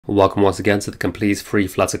Welcome once again to the complete free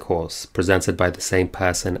Flutter course, presented by the same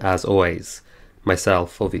person as always,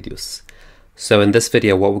 myself, Ovidius. So in this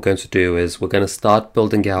video, what we're going to do is we're going to start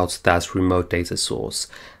building out that remote data source,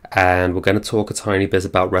 and we're going to talk a tiny bit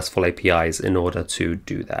about RESTful APIs in order to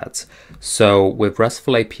do that. So with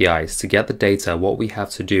RESTful APIs, to get the data, what we have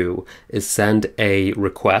to do is send a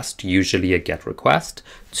request, usually a GET request,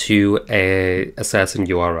 to a certain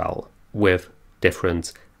URL with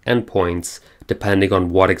different endpoints depending on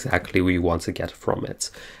what exactly we want to get from it.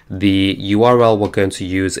 The URL we're going to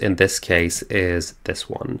use in this case is this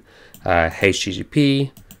one,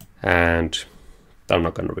 HTTP, and I'm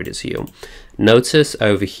not going to read it to you. Notice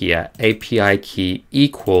over here, API key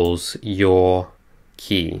equals your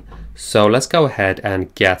key. So let's go ahead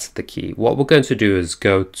and get the key. What we're going to do is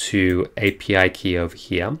go to API key over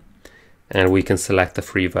here, and we can select the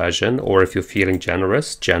free version, or if you're feeling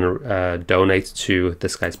generous, donate to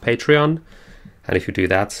this guy's Patreon. And if you do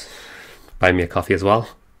that, buy me a coffee as well.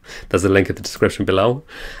 There's a link in the description below.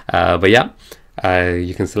 But yeah,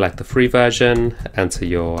 you can select the free version, enter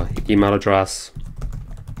your email address.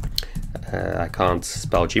 I can't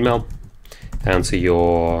spell Gmail. Enter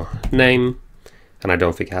your name. And I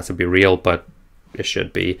don't think it has to be real, but it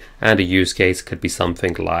should be. And a use case could be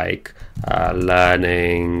something like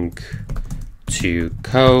learning to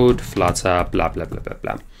code, Flutter, blah, blah, blah, blah,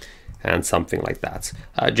 blah. And something like that.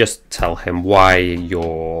 Just tell him why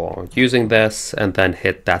you're using this and then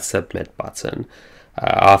hit that submit button.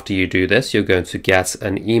 After you do this, you're going to get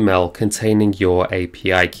an email containing your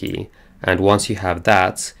API key. And once you have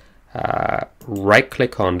that, right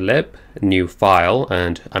click on lib, new file,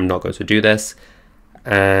 and I'm not going to do this,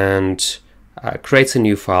 and create a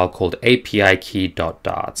new file called API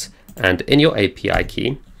key.dart. And in your API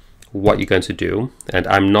key, what you're going to do, and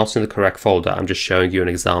I'm not in the correct folder, I'm just showing you an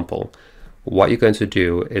example. What you're going to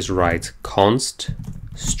do is write const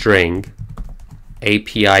string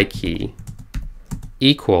API key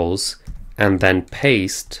equals, and then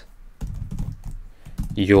paste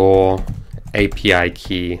your API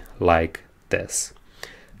key like this.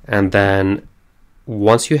 And then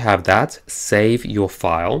once you have that, save your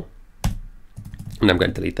file. And I'm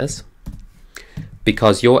going to delete this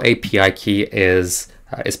because your API key is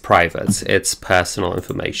private, it's personal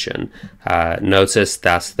information. Notice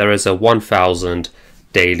that there is a 1000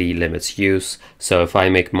 daily limits use. So if I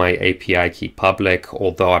make my API key public,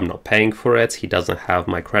 although I'm not paying for it, he doesn't have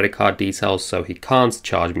my credit card details, so he can't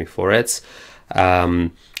charge me for it.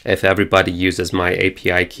 If everybody uses my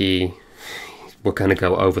API key, we're going to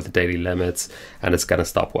go over the daily limits and it's going to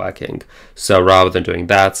stop working. So rather than doing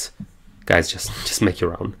that, guys, just make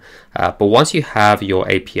your own. But once you have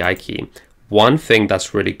your API key, one thing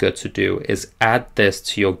that's really good to do is add this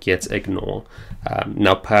to your git ignore.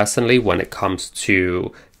 Now, personally, when it comes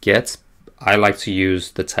to git, I like to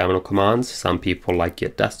use the terminal commands. Some people like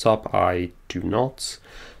git desktop, I do not.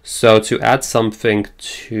 So to add something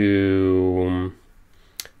to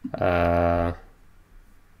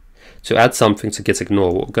git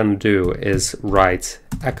ignore, what we're going to do is write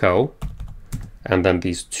echo, and then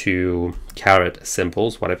these two caret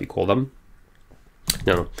symbols, whatever you call them.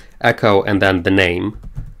 No, echo, and then the name,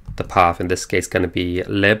 the path, in this case going to be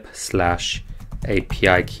lib/API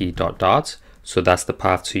key.dart. So that's the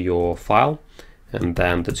path to your file. And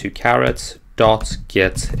then the two carets dot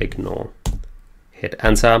git ignore. Hit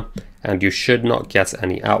enter, and you should not get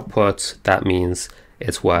any output. That means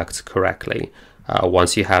it's worked correctly.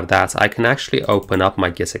 Once you have that, I can actually open up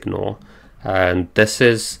my git ignore, and this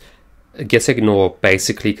is git ignore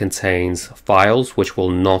basically contains files which will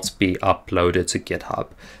not be uploaded to GitHub,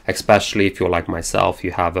 especially if you're like myself,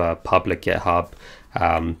 you have a public GitHub.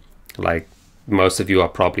 Like most of you are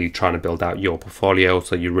probably trying to build out your portfolio,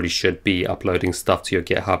 so you really should be uploading stuff to your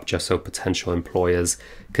GitHub just so potential employers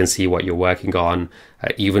can see what you're working on.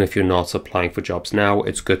 Even if you're not applying for jobs now,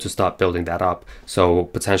 it's good to start building that up so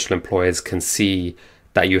potential employers can see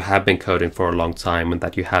that you have been coding for a long time and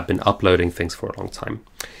that you have been uploading things for a long time.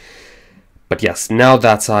 But yes, now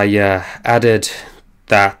that I added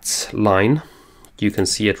that line, you can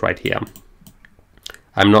see it right here.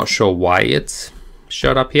 I'm not sure why it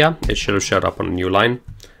showed up here. It should have showed up on a new line,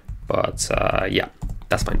 but yeah,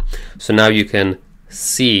 that's fine. So now you can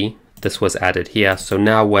see this was added here. So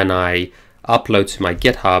now when I upload to my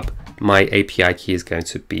GitHub, my API key is going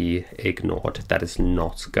to be ignored. That is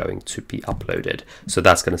not going to be uploaded. So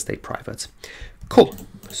that's going to stay private. Cool.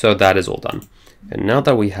 So that is all done. And now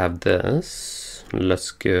that we have this, let's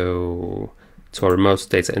go to our remote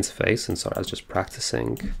data interface. And sorry, I was just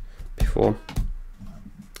practicing before.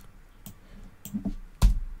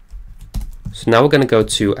 So now we're going to go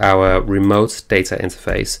to our remote data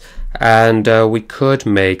interface. And we could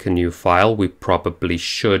make a new file. We probably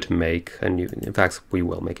should make a new, in fact, we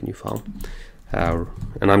will make a new file.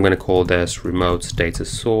 And I'm going to call this remote data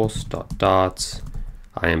source .dart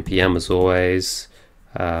impm as always.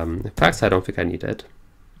 In fact, I don't think I need it.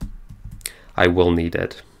 I will need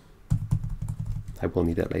it. I will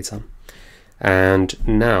need it later. And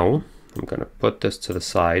now I'm going to put this to the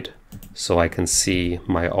side so I can see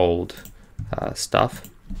my old stuff.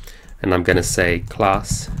 And I'm going to say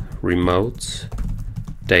class remote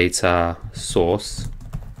data source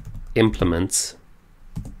implements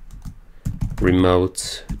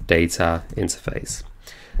remote data interface.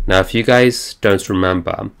 Now, if you guys don't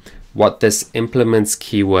remember what this implements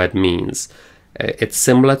keyword means, it's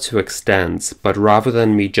similar to extends, but rather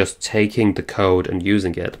than me just taking the code and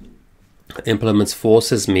using it, implements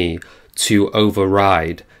forces me to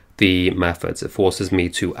override the methods. It forces me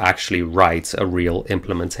to actually write a real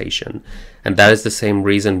implementation. And that is the same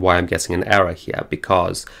reason why I'm getting an error here,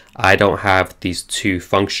 because I don't have these two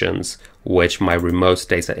functions which my remote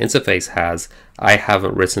data interface has. I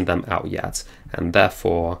haven't written them out yet, and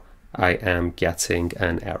therefore I am getting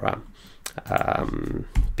an error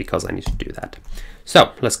because I need to do that.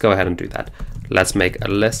 So let's go ahead and do that. Let's make a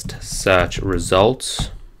list search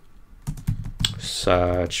results,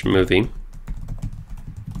 search movie.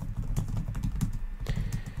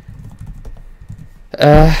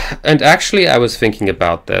 And actually, I was thinking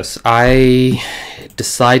about this. I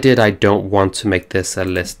decided I don't want to make this a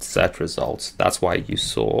list search results. That's why you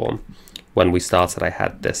saw when we started I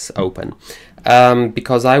had this open.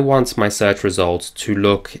 Because I want my search results to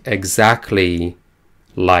look exactly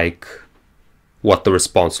like what the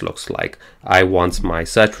response looks like. I want my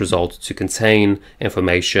search results to contain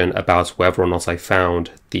information about whether or not I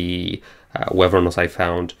found the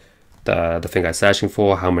the thing I'm searching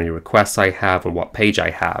for, how many requests I have, and what page I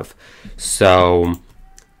have. So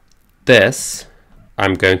this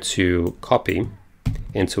I'm going to copy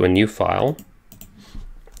into a new file,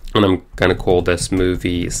 and I'm going to call this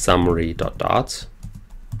movie summary.dart.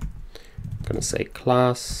 I'm going to say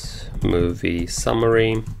class movie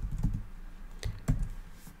summary,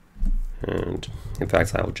 and in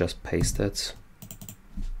fact I'll just paste it.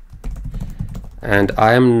 And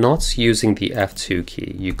I am not using the F2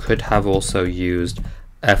 key. You could have also used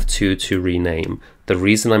F2 to rename. The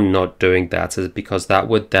reason I'm not doing that is because that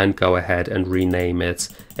would then go ahead and rename it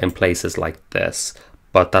in places like this,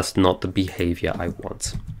 but that's not the behavior I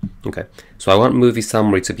want. Okay, so I want movie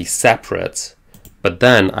summary to be separate, but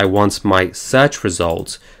then I want my search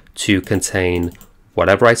result to contain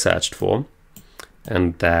whatever I searched for,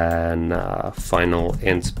 and then final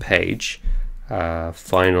int page,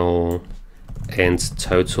 final int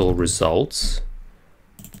total results,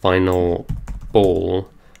 final ball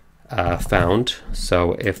found,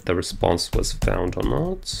 so if the response was found or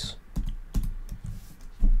not.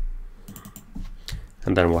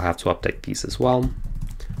 And then we'll have to update these as well.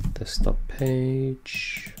 Desktop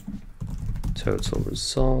page, total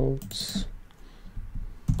results,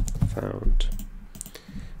 found.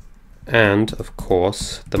 And of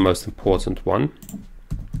course, the most important one,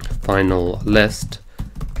 final list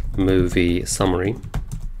movie summary,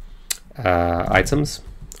 items,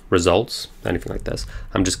 results, anything like this.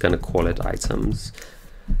 I'm just going to call it items.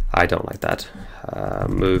 I don't like that.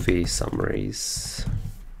 Movie summaries,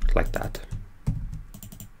 like that.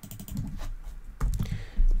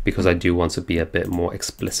 Because I do want to be a bit more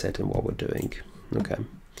explicit in what we're doing. Okay.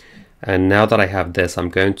 And now that I have this, I'm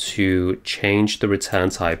going to change the return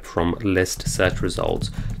type from list search result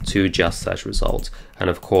to just search result. And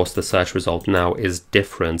of course, the search result now is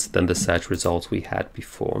different than the search result we had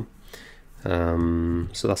before. So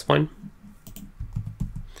that's fine.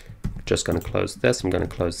 Just going to close this. I'm going to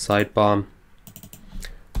close sidebar.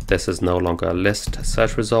 This is no longer a list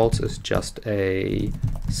search result. It's just a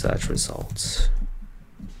search result.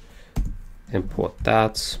 Import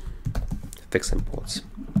that. Fix imports.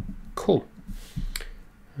 Cool.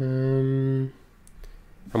 I'm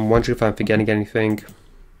wondering if I'm forgetting anything.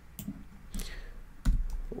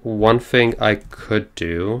 One thing I could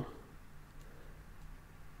do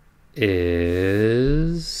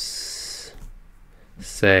is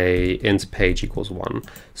say int page equals 1.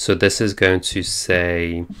 So this is going to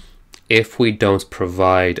say if we don't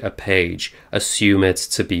provide a page, assume it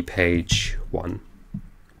to be page 1.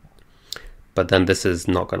 But then this is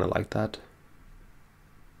not going to like that.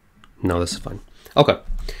 No, this is fine. Okay,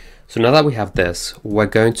 so now that we have this, we're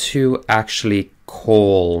going to actually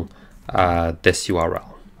call this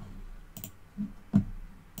URL.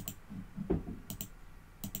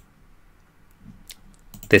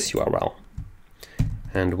 This URL.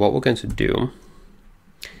 And what we're going to do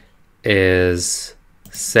is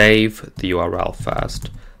save the URL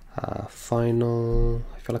first. Final,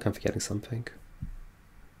 I feel like I'm forgetting something.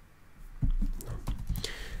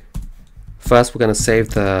 First, we're going to save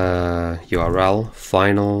the URL,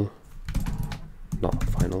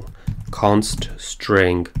 const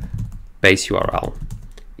string base URL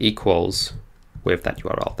equals with that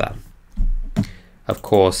URL there. Of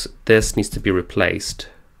course, this needs to be replaced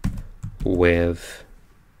with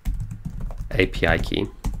API key,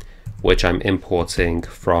 which I'm importing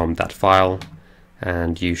from that file,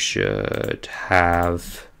 and you should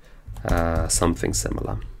have something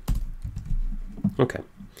similar. Okay,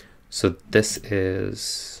 so this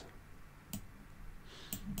is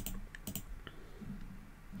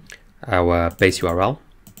our base URL.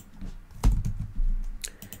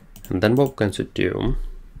 And then what we're going to do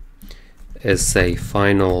is say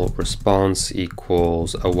final response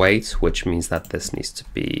equals await, which means that this needs to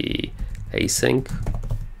be async.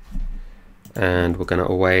 And we're going to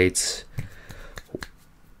await.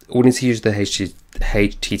 We need to use the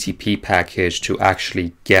HTTP package to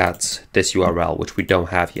actually get this URL, which we don't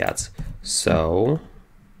have yet. So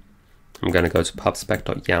I'm going to go to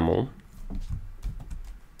pubspec.yaml,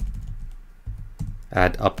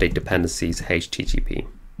 add update dependencies HTTP,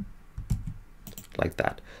 like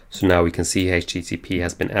that. So now we can see HTTP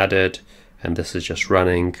has been added, and this is just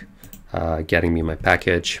running, getting me my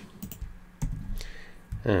package.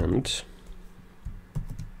 And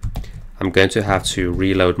I'm going to have to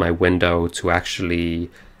reload my window to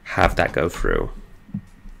actually have that go through.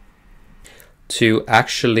 To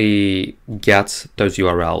actually get those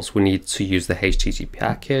URLs, we need to use the HTTP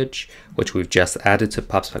package, which we've just added to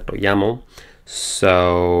pubspec.yaml.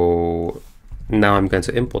 So now I'm going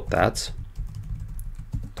to import that.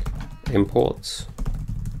 Import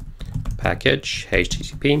package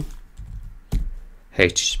HTTP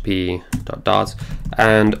http://,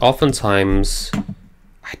 and oftentimes,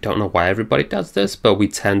 I don't know why everybody does this, but we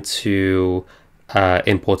tend to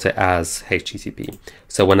import it as HTTP.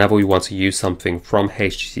 So whenever we want to use something from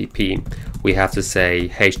HTTP, we have to say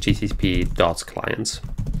http.client.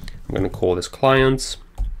 I'm going to call this client,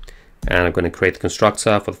 and I'm going to create the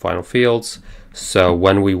constructor for the final fields. So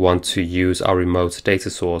when we want to use our remote data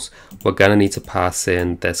source, we're going to need to pass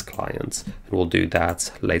in this client, and we'll do that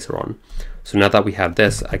later on. So now that we have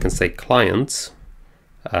this, I can say client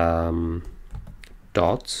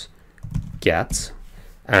dot get,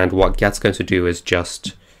 and what get's going to do is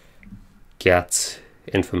just get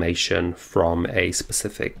information from a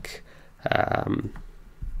specific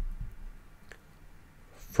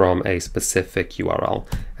URL,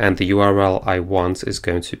 and the URL I want is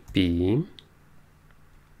going to be,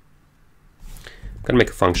 I'm going to make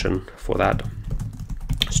a function for that,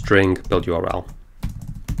 string build URL,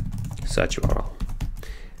 search URL,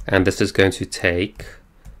 and this is going to take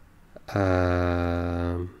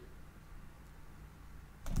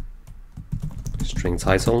string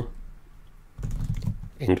title,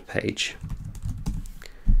 int page,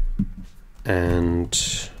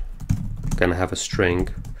 and I'm going to have a string,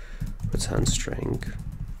 return string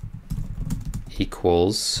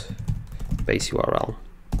equals base URL,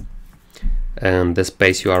 and this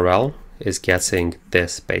base URL is getting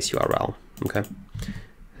this base URL. Okay,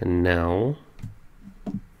 and now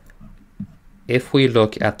if we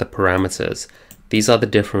look at the parameters, these are the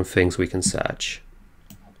different things we can search,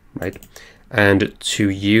 right? And to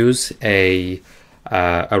use a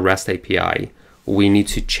REST API, we need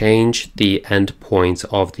to change the endpoint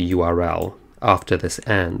of the URL after this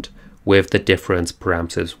end with the different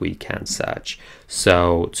parameters we can search.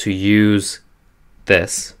 So to use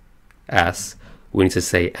this s, we need to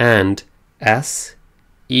say and s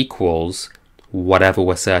equals whatever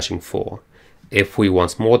we're searching for. If we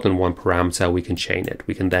want more than one parameter, we can chain it.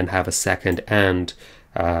 We can then have a second and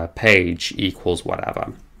page equals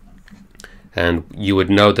whatever. And you would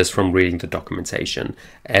know this from reading the documentation.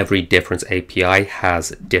 Every different API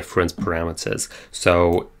has different parameters.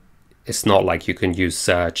 So it's not like you can use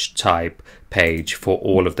search, type, page for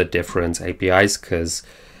all of the different APIs, because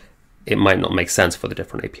it might not make sense for the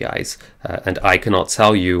different APIs. And I cannot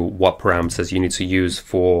tell you what parameters you need to use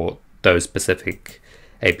for those specific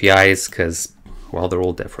APIs, because, well, they're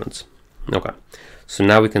all different. Okay, so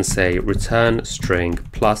now we can say return string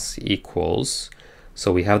plus equals.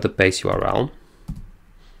 So we have the base URL,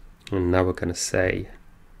 and now we're going to say,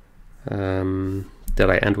 did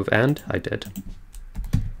I end with and? I did.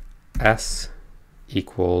 S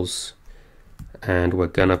equals, and we're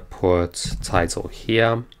going to put title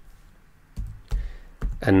here.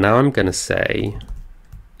 And now I'm going to say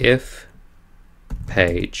if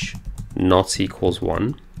page not equals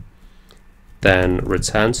 1, then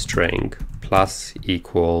return string plus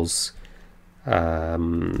equals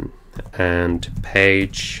and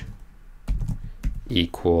page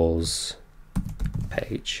equals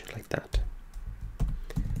page, like that.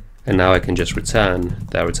 And now I can just return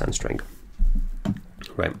the return string.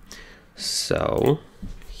 Right. So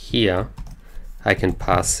here I can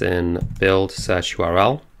pass in build search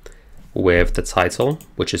URL with the title,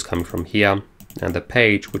 which is coming from here, and the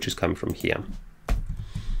page, which is coming from here.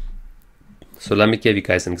 So let me give you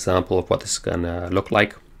guys an example of what this is gonna look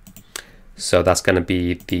like. So that's gonna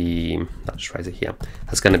be the, I'll just write it here.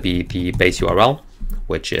 That's gonna be the base URL,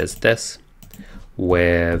 which is this,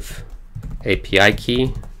 with API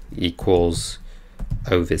key equals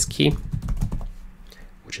ovis key,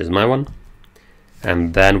 which is my one.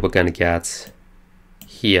 And then we're gonna get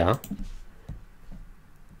here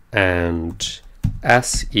and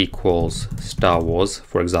s equals Star Wars,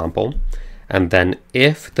 for example. And then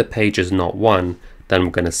if the page is not 1, then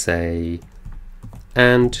we're going to say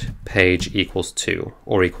and page equals 2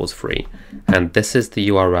 or equals 3. And this is the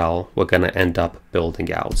URL we're going to end up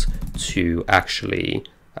building out to actually,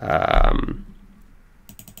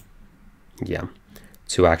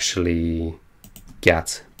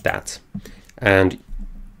 get that. And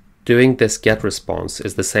doing this get response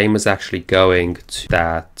is the same as actually going to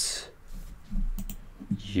that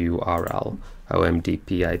URL,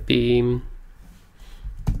 omdpib,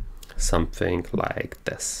 something like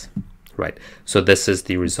this, right? So this is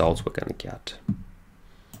the results we're going to get.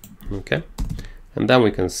 Okay, and then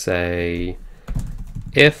we can say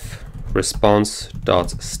if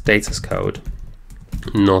response.status code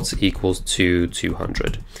not equals to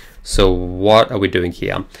 200. So what are we doing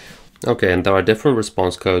here? Okay, and there are different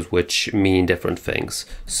response codes which mean different things.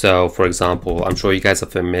 So for example, I'm sure you guys are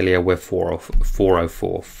familiar with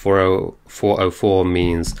 404. 404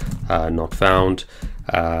 means not found.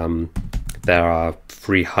 There are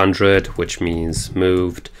 300, which means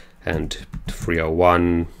moved, and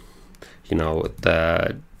 301, you know,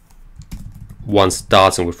 the one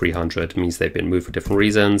starting with 300 means they've been moved for different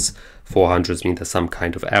reasons. 400 means there's some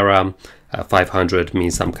kind of error. 500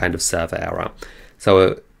 means some kind of server error.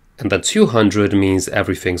 So and then 200 means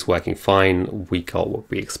everything's working fine, we got what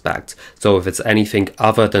we expect. So if it's anything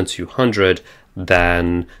other than 200,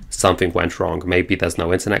 then something went wrong. Maybe there's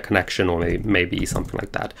no internet connection, or maybe something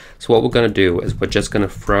like that. So what we're going to do is we're just going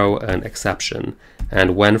to throw an exception.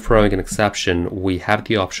 And when throwing an exception, we have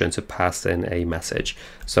the option to pass in a message.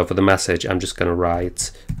 So for the message, I'm just going to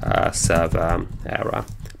write server error,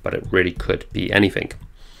 but it really could be anything.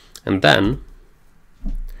 And then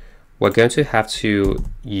we're going to have to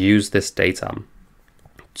use this data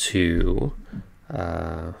to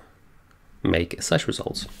make search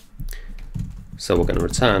results. So we're going to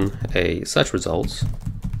return a search results.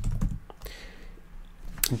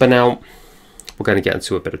 But now we're going to get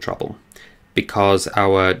into a bit of trouble because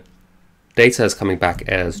our data is coming back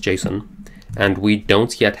as JSON, and we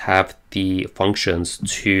don't yet have the functions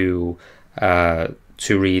to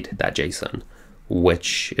read that JSON,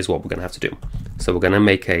 which is what we're going to have to do. So we're going to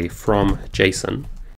make a from JSON